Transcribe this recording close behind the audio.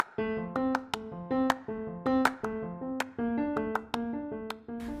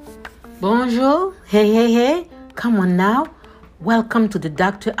Bonjour. Hey. Come on now. Welcome to the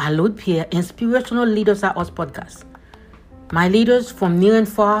Dr. Alourdes Inspirational Leaders at Us podcast. My leaders from near and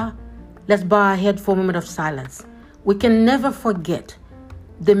far, let's bow our head for a moment of silence. We can never forget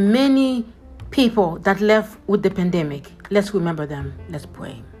the many people that left with the pandemic. Let's remember them. Let's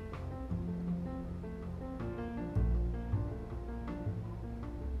pray.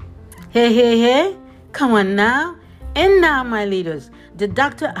 Hey. Come on now. And now, my leaders, the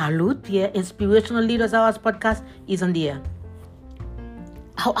Dr. Alourdes Inspirational Leaders Hours podcast is on the air.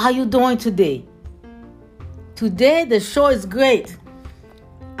 How are you doing today? Today, the show is great.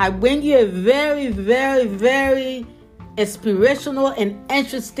 I bring you a very inspirational and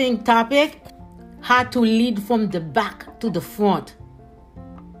interesting topic: how to lead from the back to the front.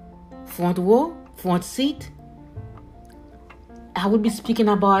 Front row, front seat. I will be speaking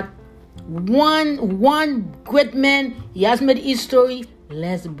about one great man. He has made history,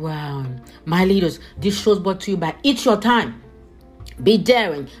 Les Brown. My leaders, this show is brought to you by It's Your Time. Be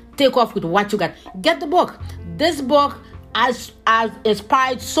daring. Take off with what you got. Get the book. This book has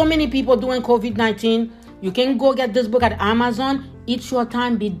inspired so many people during COVID-19. You can go get this book at Amazon. It's Your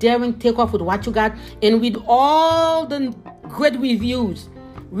Time. Be daring. Take off with what you got. And with all the great reviews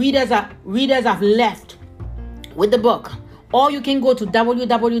readers have left with the book. Or you can go to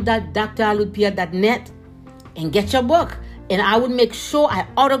www.dralourdespierre.net and get your book. And I would make sure I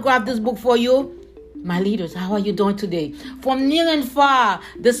autograph this book for you. My leaders, how are you doing today? From near and far,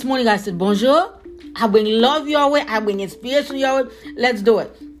 this morning I said, bonjour. I bring love your way. I bring inspiration your way. Let's do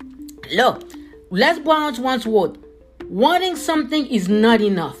it. Look, Les Brown once wrote, wanting something is not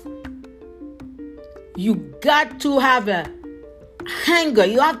enough. You got to have a hunger.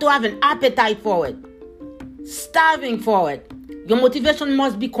 You have to have an appetite for it. Starving for it. Your motivation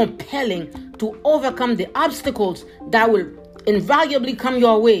must be compelling to overcome the obstacles that will invariably come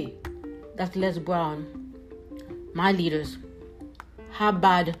your way. That's Les Brown. My leaders, how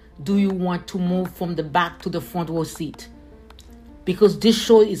bad do you want to move from the back to the front row seat? Because this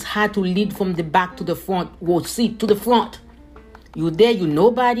show is hard to lead from the back to the front row seat, to the front. You there, you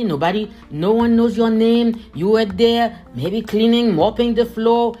nobody, no one knows your name. You were there, maybe cleaning, mopping the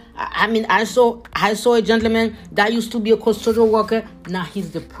floor. I saw a gentleman that used to be a custodial worker. Now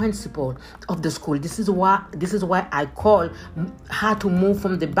he's the principal of the school. This is why I call how to move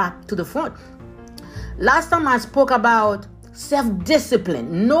from the back to the front. Last time I spoke about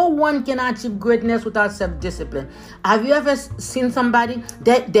self-discipline. No one can achieve greatness without self-discipline. Have you ever seen somebody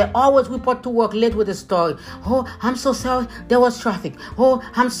that they always report to work late with a story? Oh, I'm so sorry, there was traffic. Oh,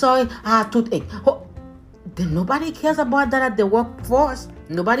 I'm sorry, I have toothache. Oh, then nobody cares about that at the workforce.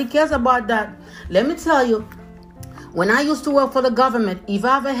 Nobody cares about that. Let me tell you, when I used to work for the government, if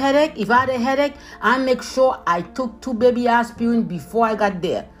I had a headache, I make sure I took 2 baby aspirin before I got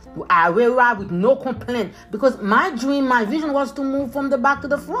there. I arrived with no complaint, because my vision was to move from the back to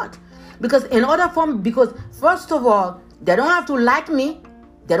the front. Because first of all, they don't have to like me.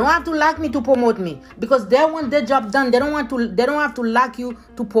 They don't have to like me to promote me, because they want their job done. They don't have to like you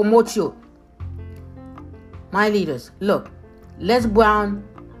to promote you. My leaders, look, Les Brown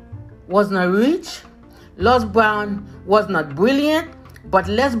was not rich. Les Brown was not brilliant, but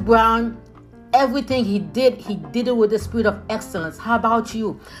Les Brown, everything he did it with the spirit of excellence. How about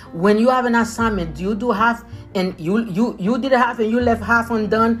you? When you have an assignment, do you do half and you did half and you left half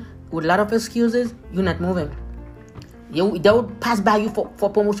undone with a lot of excuses? You're not moving. They would pass by you for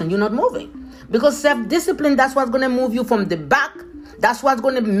promotion. You're not moving. Because self-discipline, that's what's going to move you from the back. That's what's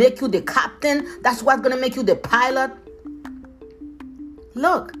going to make you the captain. That's what's going to make you the pilot.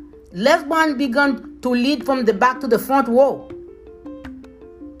 Look, Les Brown began to lead from the back to the front row.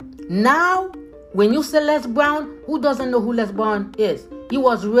 Now, when you say Les Brown, who doesn't know who Les Brown is? He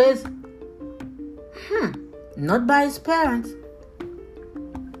was raised, not by his parents.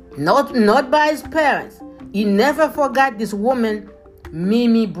 Not by his parents. He never forgot this woman,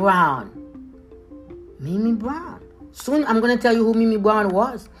 Mimi Brown. Mimi Brown. Soon I'm going to tell you who Mimi Brown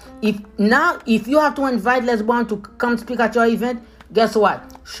was. If you have to invite Les Brown to come speak at your event, guess what?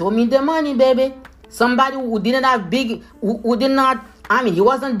 Show me the money, baby. Somebody who didn't have he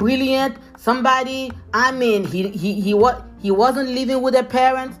wasn't brilliant. Somebody, he wasn't living with their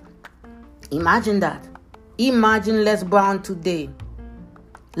parents. Imagine that. Imagine Les Brown today.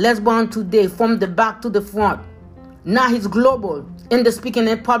 Les Brown today, from the back to the front. Now he's global in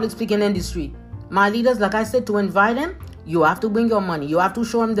the public speaking industry. My leaders, like I said, to invite him, you have to bring your money. You have to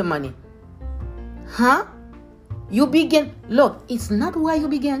show him the money. You begin. Look, it's not where you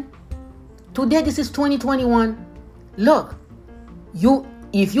begin. Today, this is 2021. Look,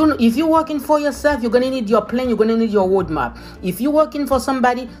 If you're working for yourself, you're gonna need your plan, you're gonna need your roadmap. If you're working for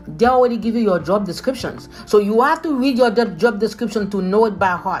somebody, they already give you your job descriptions. So you have to read your job description to know it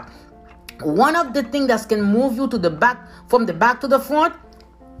by heart. One of the things that can move you to the back, from the back to the front,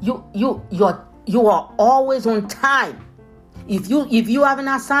 you are always on time. If you have an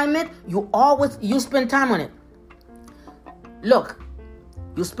assignment, you spend time on it. Look,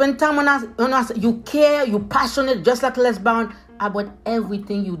 you spend time on us. You care. You passionate, just like Les Brown, about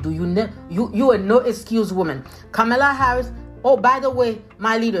everything you do. You are no excuse woman. Kamala Harris. Oh, by the way,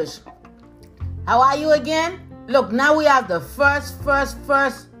 my leaders, how are you again? Look, now we have the first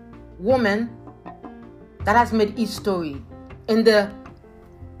woman that has made history in the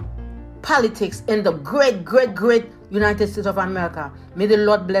politics in the great United States of America. May the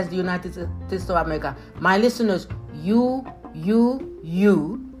Lord bless the United States of America. My listeners, you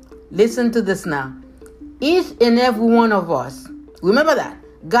listen to this now. Each and every one of us, remember that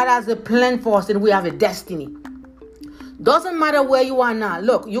God has a plan for us and we have a destiny. Doesn't matter where you are now.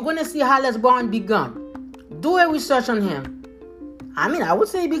 Look, you're going to see how Les Brown began. Do a research on him. I would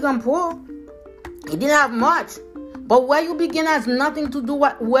say he began poor. He didn't have much. But where you begin has nothing to do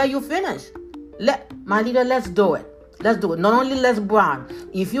with where you finish. My leader, let's do it. Let's do it. Not only Les Brown.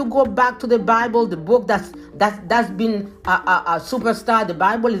 If you go back to the Bible, the book that's been a superstar, the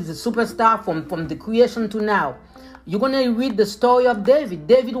Bible is a superstar from the creation to now. You're going to read the story of David.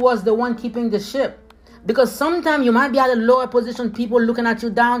 David was the one keeping the ship. Because sometimes you might be at a lower position, people looking at you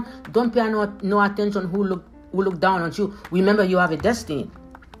down. Don't pay no attention who look down on you. Remember, you have a destiny.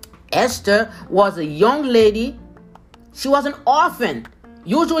 Esther was a young lady. She was an orphan.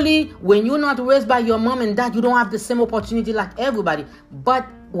 Usually, when you're not raised by your mom and dad, you don't have the same opportunity like everybody. But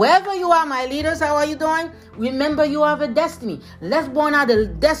wherever you are, my leaders, how are you doing? Remember, you have a destiny. Les Brown had a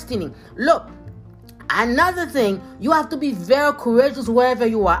destiny. Look, another thing, you have to be very courageous wherever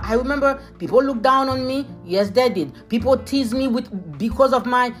you are. I remember people looked down on me. Yes, they did. People teased me because of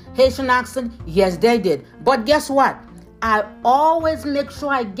my Haitian accent. Yes, they did. But guess what? I always make sure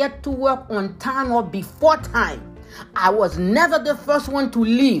I get to work on time or before time. I was never the first one to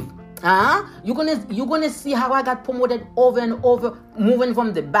leave. You're gonna see how I got promoted over and over, moving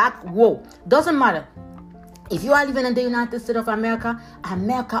from the back row. Doesn't matter. If you are living in the United States of America,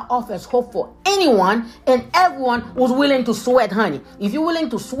 America offers hope for anyone and everyone who's willing to sweat, honey. If you're willing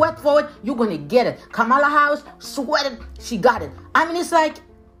to sweat for it, you're gonna get it. Kamala Harris sweated, she got it. It's like,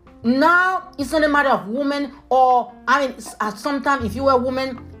 now it's not a matter of woman or sometimes if you were a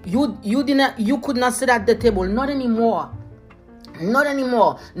woman, you could not sit at the table. Not anymore.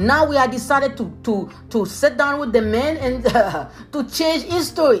 Now we have decided to sit down with the men and to change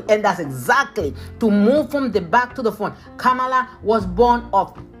history, and that's exactly to move from the back to the front. Kamala was born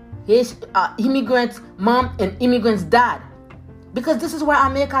of his immigrants' mom and immigrants' dad. Because this is why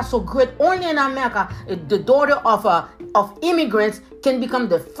America is so great. Only in America, the daughter of immigrants can become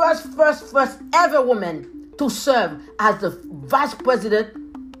the first ever woman to serve as the vice president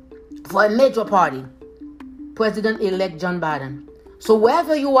for a major party. President-elect John Biden. So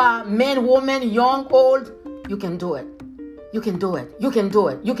wherever you are, man, woman, young, old, you can do it. You can do it.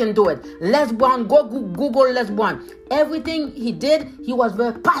 Les Brown, go Google Les Brown. Everything he did, he was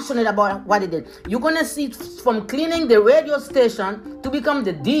very passionate about what he did. You're going to see from cleaning the radio station to become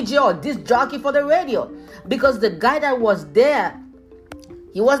the DJ or disc jockey for the radio. Because the guy that was there,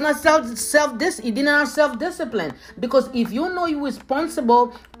 he was not he didn't have self-discipline. Because if you know you're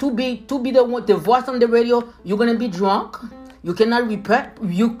responsible to be the voice on the radio, you're going to be drunk. You cannot report.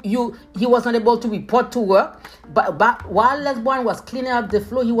 He was not able to report to work. But while Les Brown was cleaning up the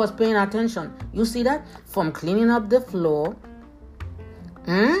floor, he was paying attention. You see that? From cleaning up the floor,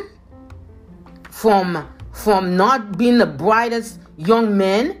 from not being the brightest young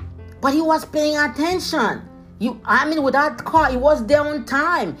man, but he was paying attention. With that car, he was there on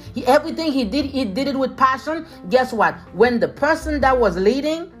time. Everything he did it with passion. Guess what? When the person that was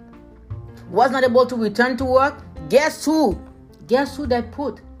leading was not able to return to work, guess who they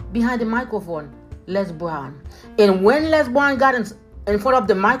put behind the microphone? Les Brown. And when Les Brown got in front of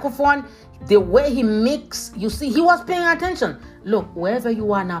the microphone, the way he mixed, you see, he was paying attention. Look, wherever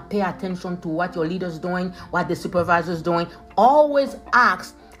you are now, pay attention to what your leader's doing, what the supervisor's doing. Always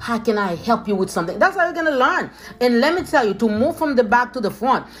ask, how can I help you with something? That's how you're going to learn. And let me tell you, to move from the back to the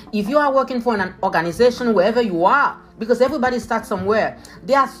front, if you are working for an organization, wherever you are, because everybody starts somewhere,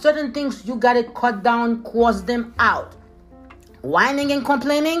 there are certain things you got to cut down, cross them out. Whining and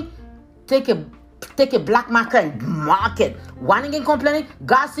complaining, take a black marker and mark it. Whining and complaining,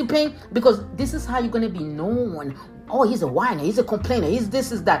 gossiping, because this is how you're going to be known. oh, he's a whiner, he's a complainer, he's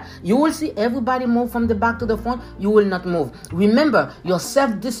this, is that. You will see everybody move from the back to the front. You will not move. Remember, your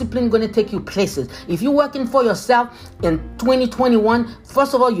self-discipline going to take you places. If you're working for yourself in 2021,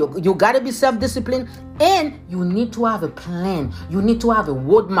 first of all, you got to be self-disciplined, and you need to have a plan. You need to have a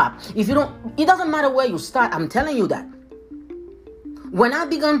roadmap. If you don't, it doesn't matter where you start. I'm telling you that. When I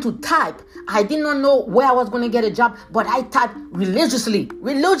began to type, I did not know where I was going to get a job, but I typed religiously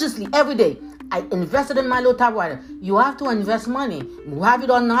every day. I invested in my little typewriter. You have to invest money. You have it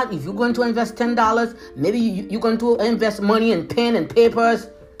or not. If you're going to invest $10, maybe you're going to invest money in pen and papers.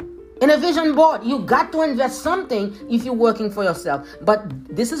 In a vision board, you got to invest something if you're working for yourself.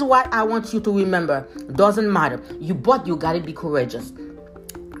 But this is what I want you to remember. Doesn't matter. But you got to be courageous.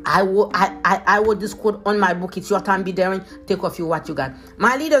 I wrote this quote on my book. It's your time, be daring. Take off you what you got.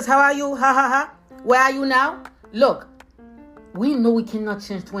 My leaders, how are you? Ha ha ha. Where are you now? Look, we know we cannot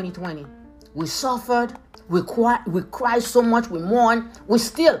change 2020. We suffered, we cry so much, we mourn, we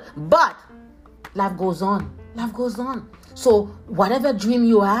still, but life goes on. Life goes on. So whatever dream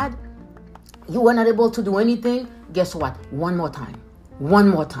you had, you were not able to do anything, guess what? One more time.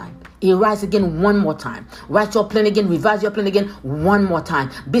 Erase again one more time. Write your plan again, revise your plan again one more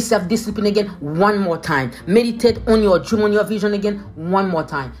time. Be self-disciplined again one more time. Meditate on your dream, on your vision again one more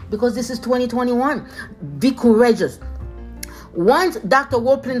time. Because this is 2021. Be courageous. Once Dr.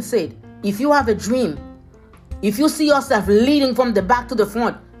 Woplin said, if you have a dream, if you see yourself leading from the back to the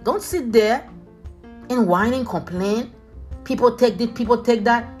front, don't sit there and whine and complain. People take this, people take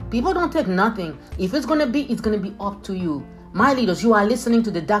that. People don't take nothing. If it's going to be, it's going to be up to you. My leaders, you are listening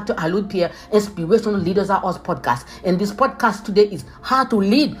to the Dr. Alourdes Inspirational Leaders Are Us podcast. And this podcast today is how to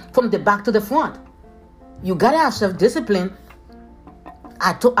lead from the back to the front. You got to have self-discipline.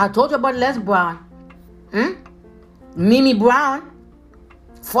 I told you about Les Brown. Mimi Brown.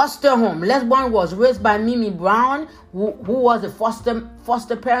 Foster home. Les Brown was raised by Mimi Brown, who was a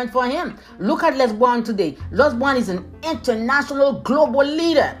foster parent for him. Look at Les Brown today. Les Brown is an international global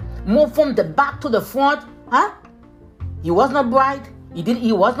leader. Moved from the back to the front. He was not bright.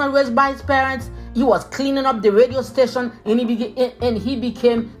 He was not raised by his parents. He was cleaning up the radio station, and he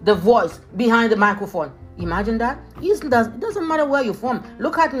became the voice behind the microphone. Imagine that. It doesn't matter where you're from.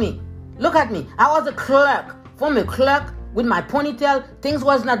 Look at me. I was a clerk. From a clerk with my ponytail, things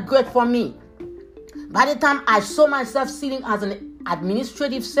was not great for me. By the time I saw myself sitting as an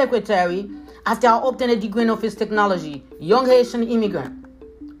administrative secretary after I obtained a degree in office technology, young Haitian immigrant,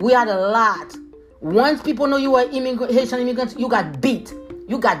 we had a lot. Once people know you were Haitian immigrants, you got beat.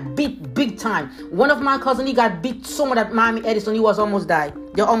 You got beat big time. One of my cousins, he got beat so much at Miami Edison, he was almost died.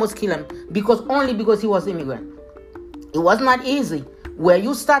 They almost killed him only because he was immigrant. It was not easy. Where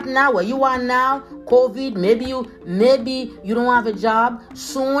you start now, where you are now, COVID, maybe you don't have a job.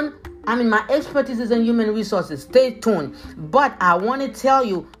 Soon, my expertise is in human resources. Stay tuned. But I want to tell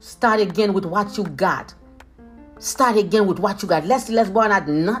you, start again with what you got. Les Brown had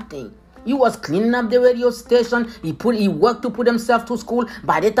nothing. He was cleaning up the radio station. He worked to put himself to school.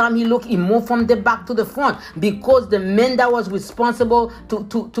 By the time he moved from the back to the front because the man that was responsible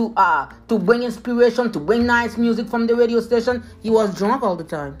to bring inspiration, to bring nice music from the radio station, he was drunk all the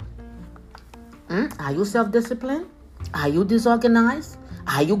time. Are you self-disciplined? Are you disorganized?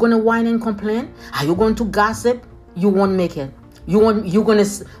 Are you going to whine and complain? Are you going to gossip? You won't make it.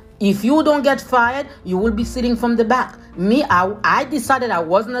 If you don't get fired, you will be sitting from the back. Me, I decided I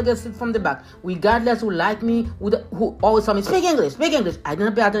wasn't going to sit from the back. Regardless who liked me, who always told me, speak English. I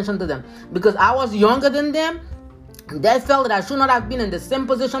didn't pay attention to them. Because I was younger than them, they felt that I should not have been in the same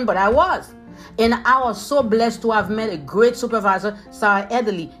position, but I was. And I was so blessed to have met a great supervisor, Sarah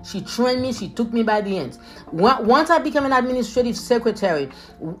Ederly. She trained me. She took me by the hands. Once I became an administrative secretary,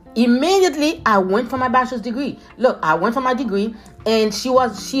 immediately I went for my bachelor's degree. Look, I went for my degree, and she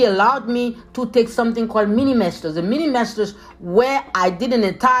allowed me to take something called mini-masters. The mini-masters where I did an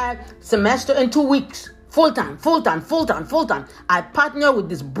entire semester in 2 weeks. Full time. I partnered with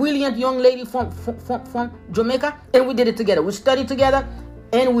this brilliant young lady from Jamaica, and we did it together. We studied together,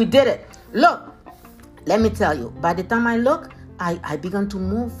 and we did it. Look, let me tell you, by the time I began to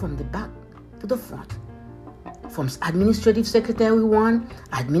move from the back to the front. From administrative secretary 1,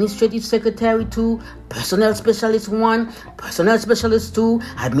 administrative secretary 2, personnel specialist 1, personnel specialist 2,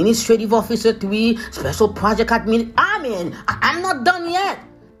 administrative officer 3, special project admin. I'm not done yet.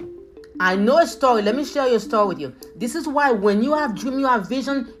 I know a story. Let me share your story with you. This is why when you have dream, you have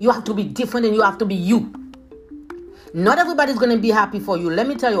vision, you have to be different and you have to be you. Not everybody's going to be happy for you. Let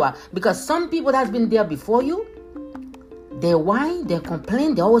me tell you why. Because some people that's been there before you, They whine, they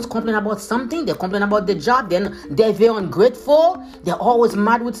complain, they always complain about something, they complain about the job, they're very ungrateful, they're always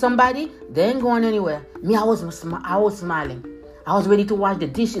mad with somebody, they ain't going anywhere. Me, I was smiling. I was ready to wash the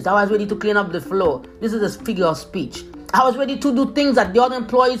dishes. I was ready to clean up the floor. This is a figure of speech. I was ready to do things that the other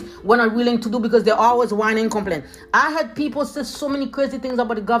employees were not willing to do because they're always whining and complaining. I heard people say so many crazy things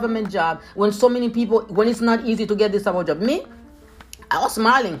about the government job when it's not easy to get this type of job. Me, I was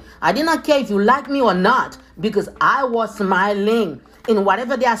smiling. I did not care if you like me or not because I was smiling. In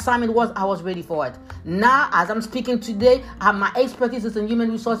whatever the assignment was, I was ready for it. Now, as I'm speaking today, my expertise is in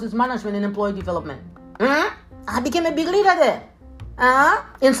human resources management and employee development. I became a big leader there.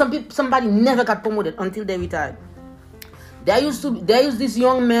 And somebody never got promoted until they retired. There used this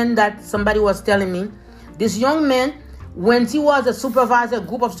young man that somebody was telling me. This young man, when he was a supervisor, a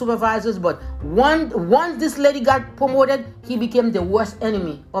group of supervisors, but once this lady got promoted, he became the worst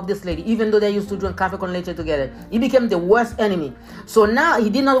enemy of this lady. Even though they used to drink coffee con leche together, he became the worst enemy. So now he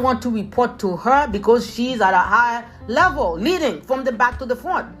did not want to report to her because she's at a higher level, leading from the back to the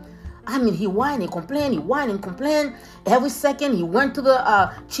front. I mean, he whined and complained. Every second he went to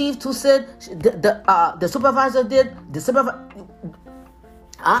the chief to say the supervisor did.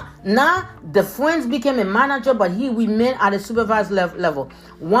 Now the friends became a manager, but he remained at a supervisor level.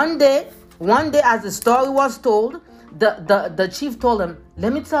 One day, as the story was told, the chief told him,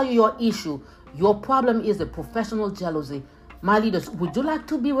 "Let me tell you your issue. Your problem is a professional jealousy. My leaders, would you like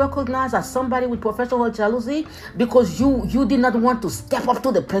to be recognized as somebody with professional jealousy because you did not want to step up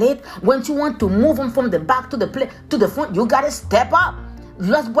to the plate? When you want to move them from the back to the plate to the front, you gotta step up.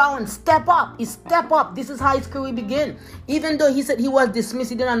 Let's go out and step up. He step up. This is how his career began. Even though he said he was dismissed,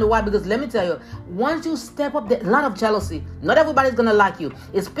 he didn't know why. Because let me tell you, once you step up, there's a lot of jealousy. Not everybody's gonna like you.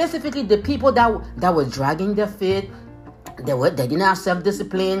 It's specifically the people that were dragging their feet. They didn't have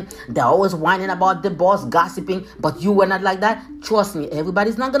self-discipline. They're always whining about the boss, gossiping. But you were not like that. Trust me,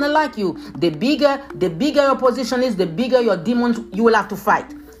 everybody's not gonna like you. The bigger your position is, the bigger your demons you will have to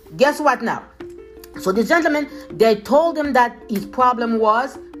fight. Guess what now? So the gentleman, they told him that his problem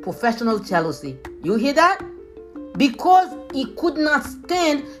was professional jealousy. You hear that? Because he could not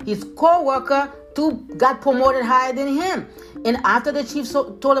stand his co-worker to get promoted higher than him. And after the chief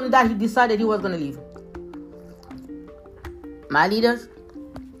told him that, he decided he was gonna leave. My leaders,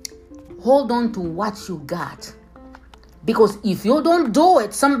 hold on to what you got. Because if you don't do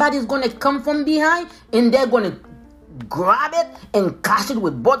it, somebody's going to come from behind and they're going to grab it and catch it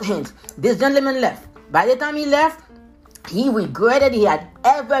with both hands. This gentleman left. By the time he left, he regretted he had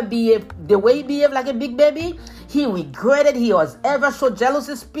ever behaved the way he behaved like a big baby. He regretted he was ever so jealous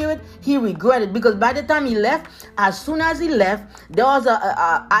of spirit. He regretted because by the time he left, as soon as he left, there was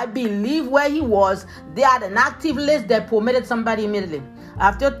I believe where he was, they had an active list that promoted somebody immediately.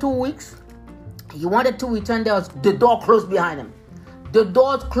 After 2 weeks, he wanted to return. The door closed behind him. The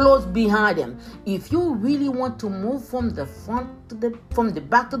doors closed behind him. If you really want to move from the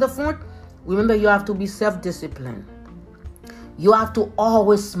back to the front, remember you have to be self-disciplined. You have to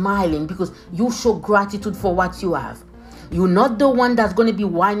always smiling because you show gratitude for what you have. You're not the one that's going to be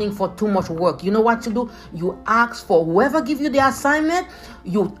whining for too much work. You know what you do? You ask for whoever give you the assignment.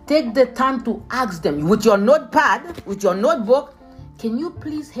 You take the time to ask them with your notepad, with your notebook. Can you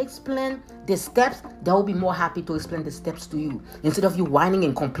please explain the steps? They will be more happy to explain the steps to you. Instead of you whining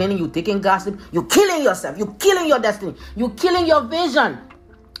and complaining, you taking gossip, you're killing yourself. You're killing your destiny. You're killing your vision.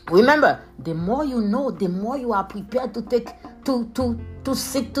 Remember, the more you know, the more you are prepared to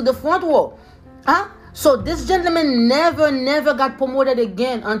sit to the front row. So this gentleman never got promoted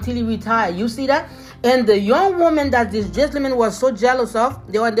again until he retired. You see that? And the young woman that this gentleman was so jealous of,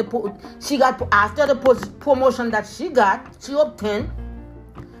 she got after the promotion that she obtained.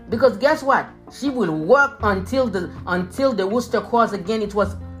 Because guess what? She will work until the rooster crows again. It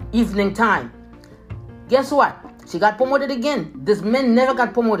was evening time. Guess what? She got promoted again. This man never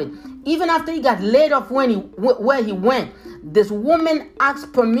got promoted. Even after he got laid off where he went, this woman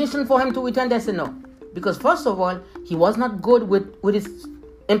asked permission for him to return. They said no. Because first of all, he was not good with his...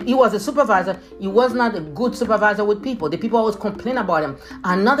 And he was a supervisor. He was not a good supervisor with people. The people always complain about him.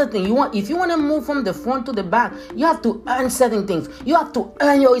 Another thing, if you want to move from the front to the back, you have to earn certain things. You have to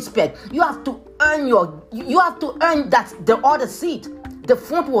earn your respect. You have to earn that the other seat. The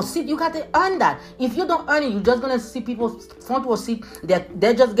front row seat, you got to earn that. If you don't earn it, you're just going to see people's front row seat.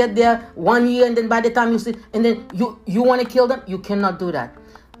 They just get there 1 year, and then by the time you sit, and then you want to kill them. You cannot do that.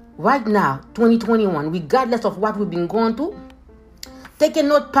 Right now, 2021, regardless of what we've been going through, take a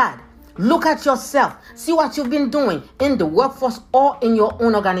notepad. Look at yourself. See what you've been doing in the workforce or in your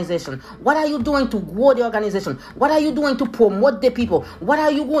own organization. What are you doing to grow the organization? What are you doing to promote the people? What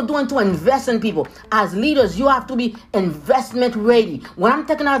are you doing to invest in people? As leaders, you have to be investment ready. When I'm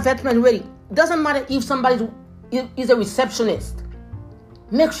taking investment ready, doesn't matter if somebody is a receptionist.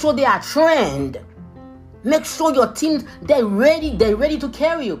 Make sure they are trained. Make sure your team, they're ready to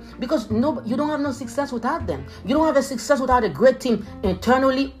carry you. Because you don't have no success without them. You don't have a success without a great team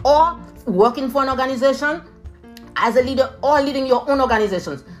internally or working for an organization as a leader or leading your own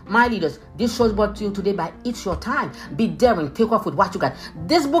organizations. My leaders, this show's brought to you today by It's Your Time. Be daring, take off with what you got.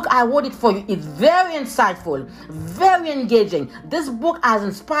 This book, I wrote it for you. It's very insightful, very engaging. This book has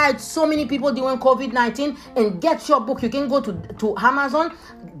inspired so many people during COVID-19. And get your book. You can go to Amazon.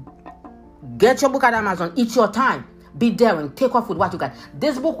 Get your book at Amazon. It's Your Time. Be daring. Take off with what you got.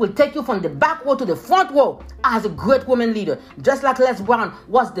 This book will take you from the back row to the front row as a great woman leader. Just like Les Brown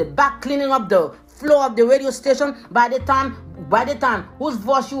was the back cleaning up the floor of the radio station. By the time, whose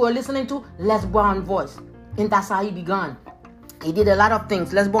voice you were listening to? Les Brown's voice. And that's how he began. He did a lot of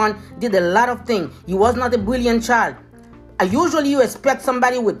things. Les Brown did a lot of things. He was not a brilliant child. Usually you expect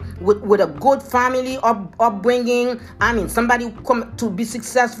somebody with a good family upbringing. Somebody come to be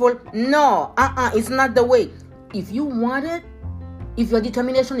successful. No, it's not the way. If you want it, if your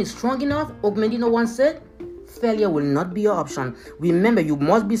determination is strong enough, Ogmendino once said, failure will not be your option. Remember, you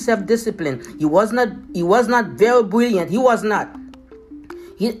must be self-disciplined. He was not very brilliant. He was not.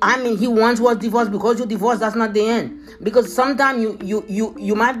 He once was divorced. Because you're divorced, that's not the end. Because sometimes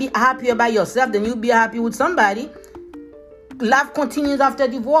you might be happier by yourself than you'll be happy with somebody. Life continues after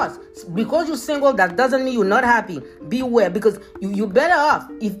divorce. Because you're single, that doesn't mean you're not happy. Beware, because you're better off.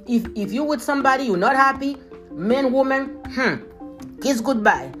 If you're with somebody you're not happy, man, woman, kiss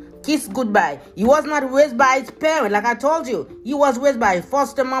goodbye. Kiss goodbye. He was not raised by his parents, like I told you. He was raised by a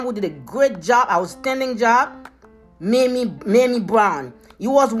foster mom who did a great job, outstanding job, Mamie Brown. He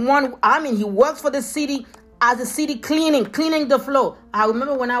was he works for the city as a city cleaning the floor. I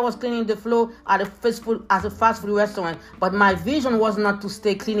remember when I was cleaning the floor at a fast food restaurant, but my vision was not to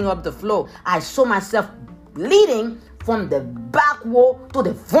stay cleaning up the floor. I saw myself leading from the back row to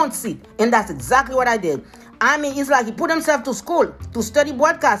the front seat, and that's exactly what I did. It's like he put himself to school to study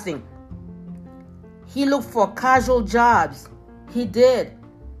broadcasting. He looked for casual jobs. He did.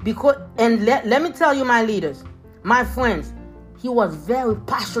 Let me tell you, my leaders, my friends, he was very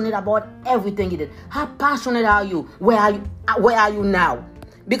passionate about everything he did. How passionate are you? Where are you now?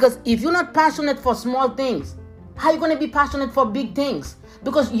 Because if you're not passionate for small things, how are you going to be passionate for big things?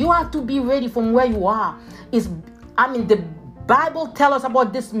 Because you have to be ready from where you are. The Bible tells us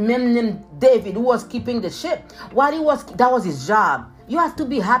about this man named David who was keeping the sheep. That was his job. You have to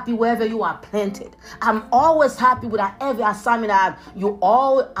be happy wherever you are planted. I'm always happy with every assignment I have. You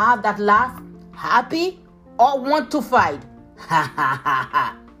all have that laugh, happy or want to fight.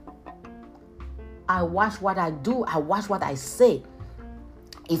 I watch what I do. I watch what I say.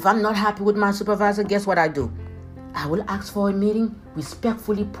 If I'm not happy with my supervisor, guess what I do? I will ask for a meeting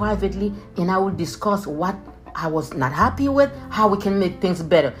respectfully, privately, and I will discuss what I was not happy with, how we can make things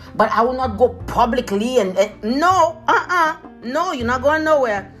better. But I will not go publicly no, you're not going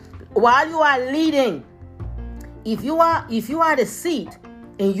nowhere. While you are leading, if you are the seat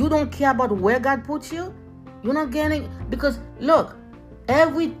and you don't care about where God puts you, you're not getting, because look,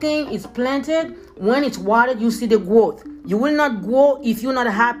 everything is planted. When it's watered, you see the growth. You will not grow if you're not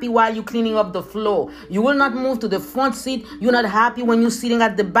happy while you're cleaning up the floor. You will not move to the front seat. You're not happy when you're sitting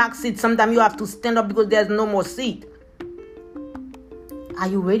at the back seat. Sometimes you have to stand up because there's no more seat. Are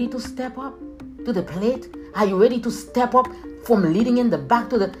you ready to step up to the plate? Are you ready to step up from leading in the back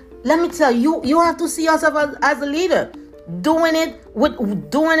to the... Let me tell you, you have to see yourself as a leader. Doing it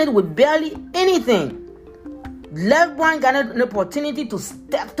with barely anything. LeBron got an opportunity to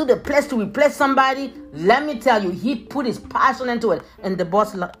step to the place to replace somebody. Let me tell you, he put his passion into it, and the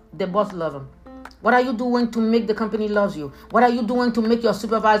boss love him. What are you doing to make the company loves you? What are you doing to make your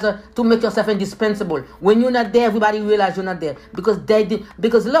supervisor, to make yourself indispensable? When you're not there, everybody realize you're not there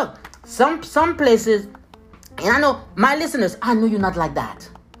because look, some places, and I know my listeners, I know you're not like that.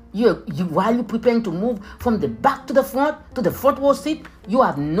 While you're preparing to move from the back to the front row seat, you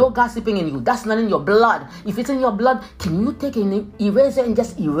have no gossiping in you. That's not in your blood. If it's in your blood, can you take an eraser and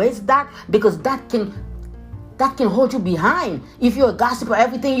just erase that? Because that can hold you behind. If you're a gossiper,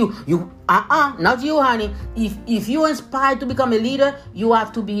 everything not you, honey. If you're inspired to become a leader, you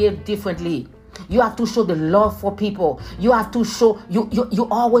have to behave differently. You have to show the love for people. You have to show, you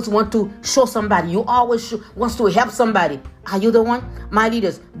always want to show somebody. You always want to help somebody. Are you the one? My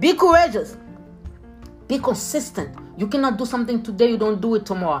leaders, be courageous. Be consistent. You cannot do something today, you don't do it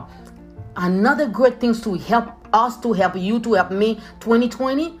tomorrow. another great things to help us, to help you, to help me,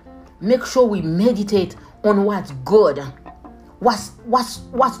 2020, make sure we meditate on what's good. What's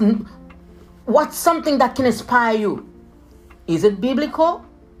something that can inspire you? Is it biblical?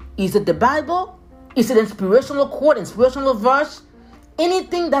 Is it the Bible? Is it inspirational quote, inspirational verse?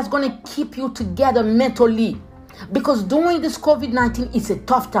 Anything that's going to keep you together mentally. Because during this COVID-19, it's a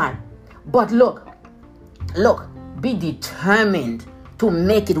tough time. But look, be determined to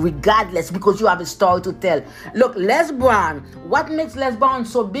make it regardless, because you have a story to tell. Look, Les Brown, what makes Les Brown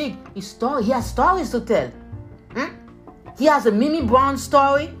so big? He has stories to tell. He has a Mimi Brown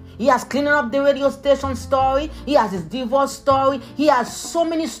story. He has cleaning up the radio station story. He has his divorce story. He has so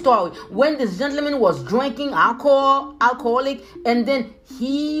many stories. When this gentleman was drinking alcoholic, and then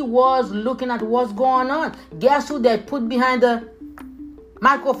he was looking at what's going on. Guess who they put behind the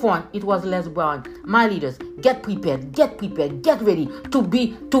microphone? It was Les Brown. My leaders, get prepared, get ready to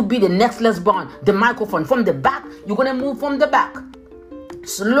be the next Les Brown. The microphone from the back. You're gonna move from the back,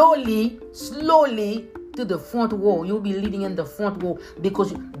 slowly to the front row. You'll be leading in the front row,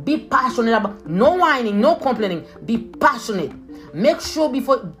 because be passionate about, no whining, no complaining. Be passionate. Make sure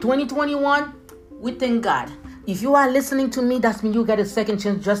before 2021, we thank God. If you are listening to me, that means you get a second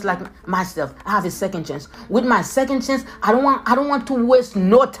chance, just like myself. I have a second chance. With my second chance, I don't want to waste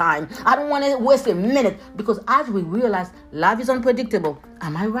no time. I don't want to waste a minute, because as we realize, life is unpredictable.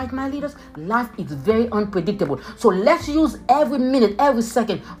 Am I right, my leaders? Life is very unpredictable. So let's use every minute, every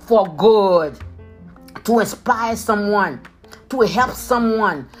second for good, to inspire someone, to help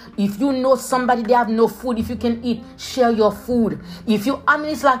someone. If you know somebody, they have no food, if you can eat, share your food. It's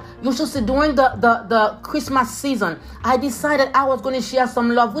like, you should see, during the Christmas season, I decided I was going to share some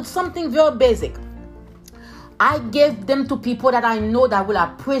love with something very basic. I gave them to people that I know that will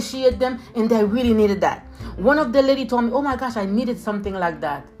appreciate them, and they really needed that. One of the lady told me, oh my gosh, I needed something like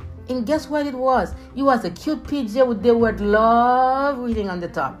that. And guess what it was? It was a cute PJ with the word love written on the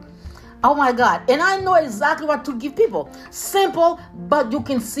top. Oh my God. And I know exactly what to give people. Simple, but you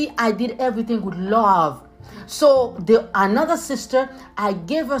can see I did everything with love. So another sister, I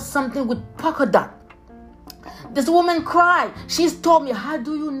gave her something with polka dot. This woman cried. She's told me, how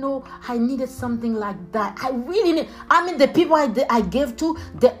do you know I needed something like that? I really need. The people I gave to,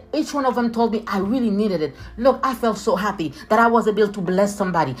 each one of them told me I really needed it. Look, I felt so happy that I was able to bless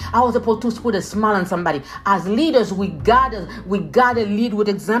somebody. I was able to put a smile on somebody. As leaders, we gotta lead with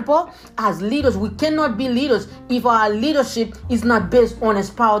example. As leaders, we cannot be leaders if our leadership is not based on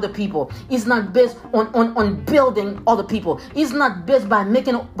inspire other people. It's not based on building other people. It's not based by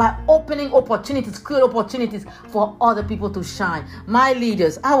opening opportunities, create opportunities for other people to shine. My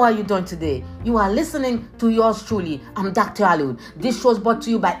leaders, how are you doing today? You are listening to yours truly. I'm Dr. Alourdes. This show is brought to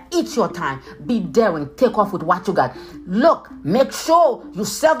you by Eat Your Time. Be daring. Take off with what you got. Look, make sure you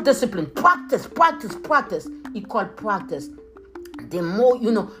self-discipline. Practice. It's called practice. The more,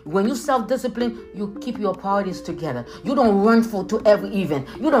 when you self-discipline, you keep your priorities together. You don't run to every event.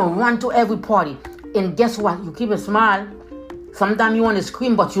 You don't run to every party. And guess what? You keep a smile. Sometimes you want to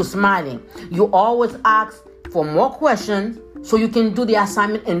scream, but you're smiling. You always ask for more questions so you can do the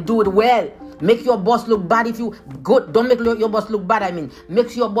assignment and do it well. Make your boss look bad if you good. Don't make your boss look bad.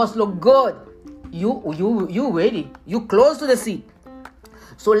 Make your boss look good. You ready. You close to the seat.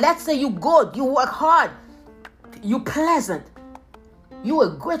 So let's say you good. You work hard. You pleasant. You a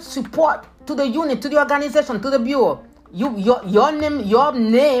great support to the unit, to the organization, to the bureau. Your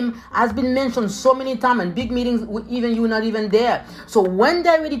name has been mentioned so many times in big meetings, even you not even there. So when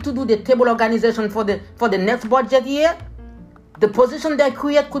they're ready to do the table organization for the next budget year, the position they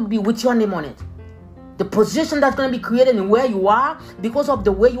create could be with your name on it. The position that's going to be created and where you are, because of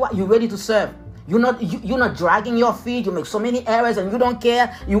the way you are, you're ready to serve. You're not dragging your feet. You make so many errors and you don't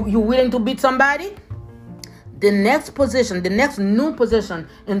care. You're willing to beat somebody. The next position, the next new position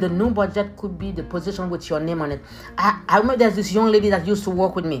in the new budget could be the position with your name on it. I remember there's this young lady that used to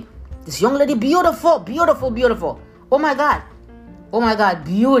work with me. This young lady, beautiful. Oh my God,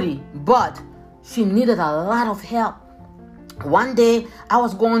 beauty. But she needed a lot of help. One day, I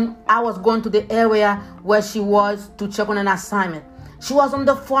was going to the area where she was to check on an assignment. She was on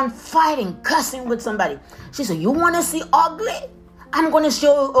the phone fighting, cussing with somebody. She said, you want to see ugly? I'm going to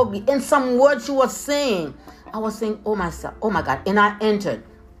show you ugly. And some words she was saying. I was saying, oh my God. And I entered.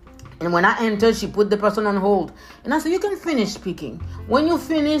 And when I entered, she put the person on hold. And I said, you can finish speaking. When you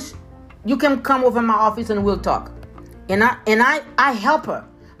finish, you can come over my office and we'll talk. And I help her.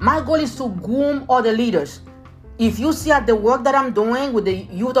 My goal is to groom other leaders. If you see at the work that I'm doing with the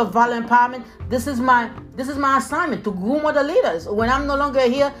Youth of Valor Empowerment, this is my assignment, to groom other leaders. When I'm no longer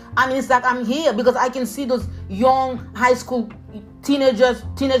here, it's like I'm here because I can see those young high school teenage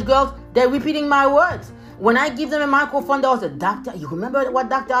girls. They're repeating my words. When I give them a microphone, they all say, Doctor, you remember what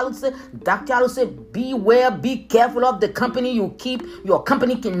Dr. Alourdes said? Dr. Alourdes said, beware, be careful of the company you keep. Your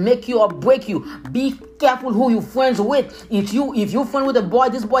company can make you or break you. Be careful who you friends with. If you friend with a boy,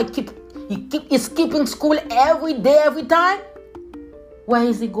 this boy is keeping school every day, every time. Where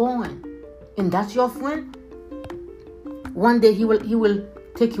is he going? And that's your friend? One day he will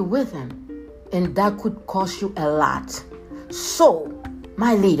take you with him. And that could cost you a lot. So,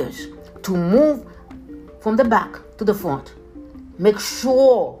 my leaders, to move from the back to the front, make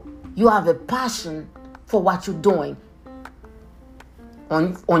sure you have a passion for what you're doing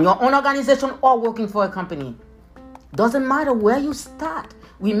on your own organization or working for a company. Doesn't matter where you start.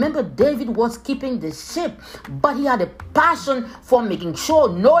 Remember, David was keeping the sheep, but he had a passion for making sure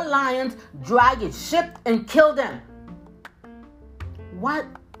no lions drag his sheep and kill them.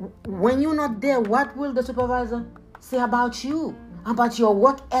 When you're not there, what will the supervisor say about you? About your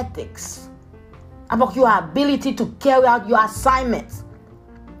work ethics? About your ability to carry out your assignments?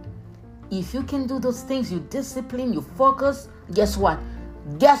 If you can do those things, you discipline, you focus, guess what?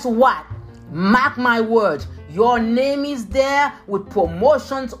 Mark my words. Your name is there with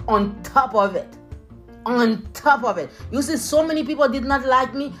promotions on top of it. On top of it. You see, so many people did not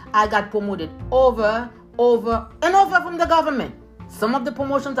like me. I got promoted over and over from the government. Some of the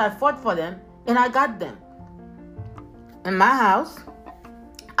promotions I fought for them and I got them. In my house,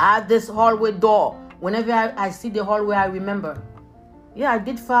 I have this hallway door. Whenever I see the hallway, I remember. Yeah, I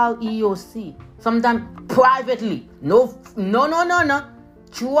did file EEOC. Sometimes privately. No.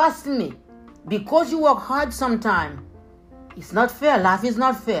 Trust me. Because you work hard sometimes, it's not fair. Life is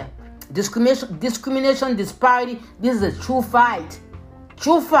not fair. Discrimination, disparity, this is a true fight.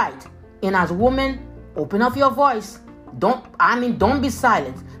 True fight. And as women, open up your voice. Don't be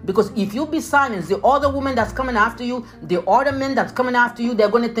silent. Because if you be silent, the other woman that's coming after you, the other men that's coming after you,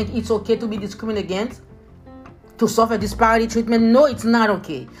 they're going to think it's okay to be discriminated against, to suffer disparity treatment. No, it's not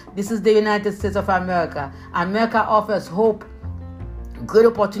okay. This is the United States of America. America offers hope, great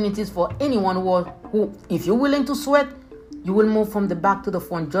opportunities for anyone who, if you're willing to sweat, you will move from the back to the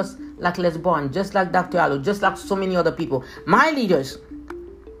front, just like Les Bon, just like Dr. Alourdes, just like so many other people. My leaders,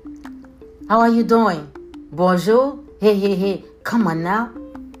 how are you doing? Bonjour. Hey. Come on now.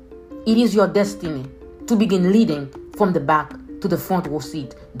 It is your destiny to begin leading from the back to the front row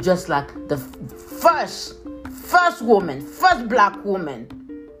seat, just like the first black woman,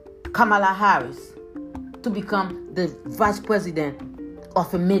 Kamala Harris, to become the vice president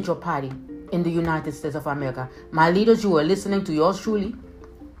of a major party in the United States of America. My leaders, you are listening to yours truly.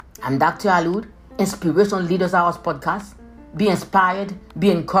 I'm Dr. Alourdes, Inspirational Leaders Hours podcast. Be inspired,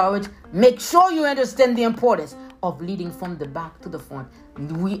 be encouraged. Make sure you understand the importance of leading from the back to the front.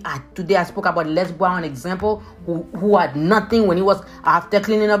 Today I spoke about Les Brown example, who had nothing when he was, after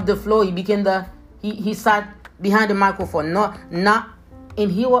cleaning up the floor, he sat behind the microphone.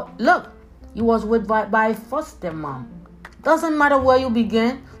 And he was with by a foster mom. Doesn't matter where you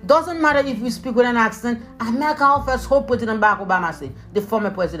begin. Doesn't matter if you speak with an accent. America offers hope, President Barack Obama said, the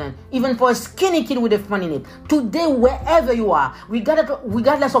former president. Even for a skinny kid with a funny name. Today, wherever you are,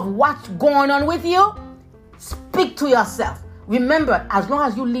 regardless of what's going on with you, speak to yourself. Remember, as long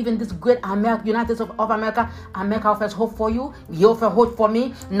as you live in this great United States of America, America offers hope for you. You offer hope for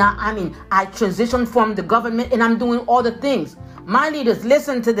me. Now, I transitioned from the government and I'm doing all the things. My leaders,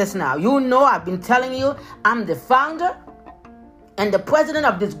 listen to this now. You know, I've been telling you, I'm the founder and the president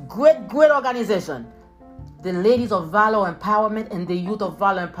of this great organization, the Ladies of Valor Empowerment and the Youth of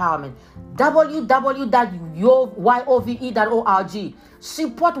Valor Empowerment. www.yove.org.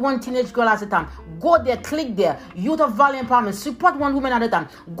 Support one teenage girl at a time. Go there, click there. Youth of Valor Empowerment. Support one woman at a time.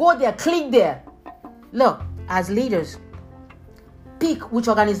 Go there, click there. Look, as leaders, pick which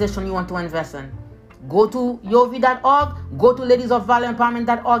organization you want to invest in. Go to yove.org, go to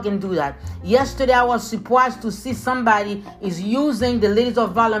ladiesofvalorempowerment.org and do that. Yesterday, I was surprised to see somebody is using the Ladies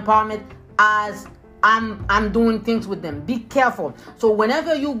of Valor Empowerment as I'm doing things with them. Be careful. So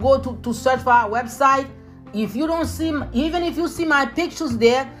whenever you go to search for our website, if you don't see, even if you see my pictures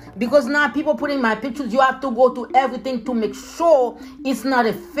there, because now people putting my pictures, you have to go to everything to make sure it's not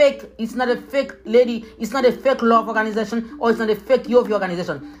a fake lady, it's not a fake love organization, or it's not a fake Yove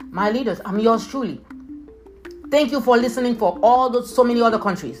organization. My leaders, I'm yours truly. Thank you for listening for so many other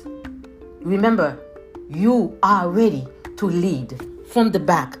countries. Remember, you are ready to lead from the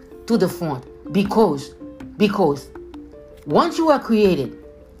back to the front because once you are created,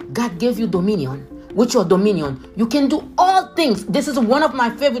 God gave you dominion. With your dominion, you can do all things. This is one of my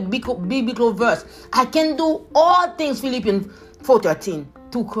favorite biblical verse. I can do all things, Philippians 4:13.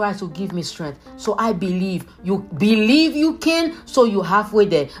 through Christ who give me strength. So I believe you can, so you halfway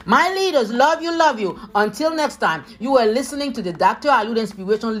there. My leaders, love you. Until next time, you are listening to the Dr. Alourdes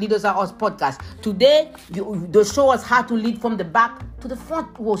Inspirational Leaders Are Us podcast. Today, they show us how to lead from the back to the front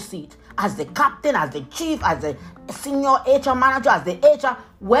row seat. As the captain, as the chief, as the senior HR manager, as the HR,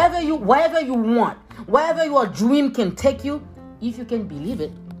 wherever you want, wherever your dream can take you, if you can believe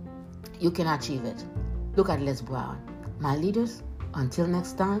it, you can achieve it. Look at Les Brown. My leaders, until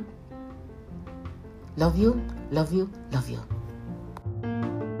next time, love you.